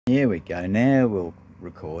Here we go, now we'll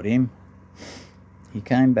record him. He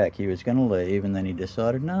came back, he was going to leave, and then he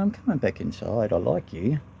decided, no, I'm coming back inside, I like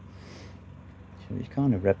you. So he's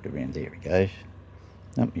kind of wrapped around, there he goes,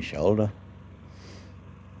 up my shoulder.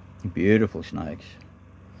 Beautiful snakes.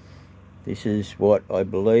 This is what I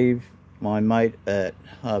believe my mate at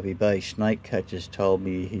Hervey Bay Snake Catchers told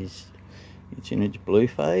me it's in its blue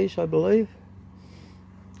phase, I believe.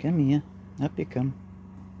 Come here, up you come.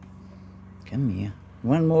 Come here.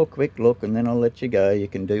 One more quick look and then I'll let you go. You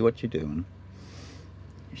can do what you're doing.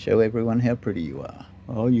 Show everyone how pretty you are.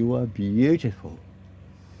 Oh, you are beautiful.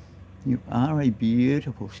 You are a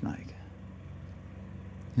beautiful snake.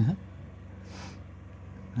 Huh?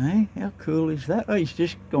 Hey, how cool is that? Oh, he's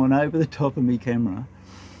just gone over the top of me camera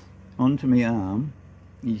onto my arm.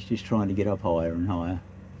 He's just trying to get up higher and higher.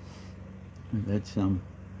 That's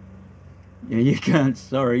yeah, you can't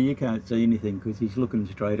see anything because he's looking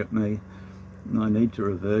straight at me. And I need to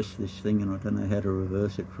reverse this thing and I don't know how to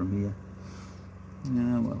reverse it from here.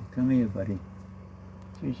 Oh well, come here buddy.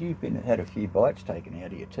 Because you've had a few bites taken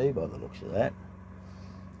out of you too by the looks of that.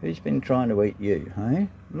 Who's been trying to eat you, hey?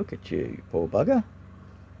 Look at you, poor bugger.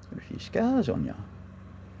 Got a few scars on you.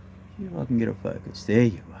 See if I can get a focus. There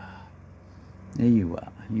you are. There you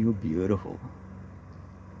are. You're beautiful.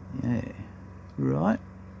 Yeah. You right?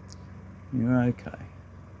 You're okay.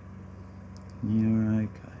 You're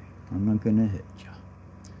okay. I'm not going to hurt you.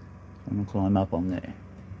 I'm going to climb up on there.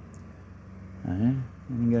 Okay?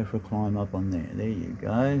 Let me go for a climb up on there. There you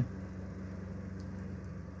go.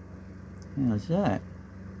 How's that?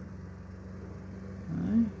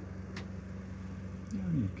 Okay?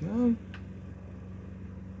 There you go.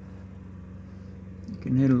 You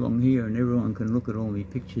can head along here and everyone can look at all my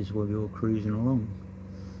pictures while you're cruising along.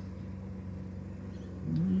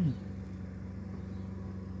 Yeah.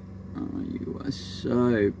 Oh, you are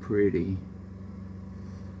so pretty.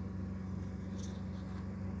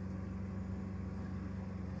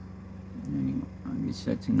 Anyway, I guess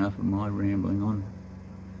that's enough of my rambling on.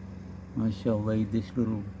 I shall leave this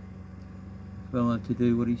little fella to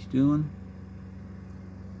do what he's doing.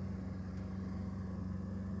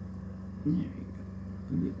 There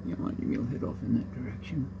you go. You'll head off in that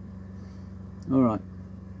direction. Alright.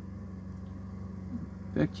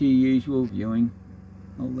 Back to your usual viewing.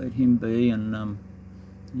 I'll let him be and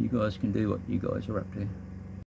you guys can do what you guys are up to.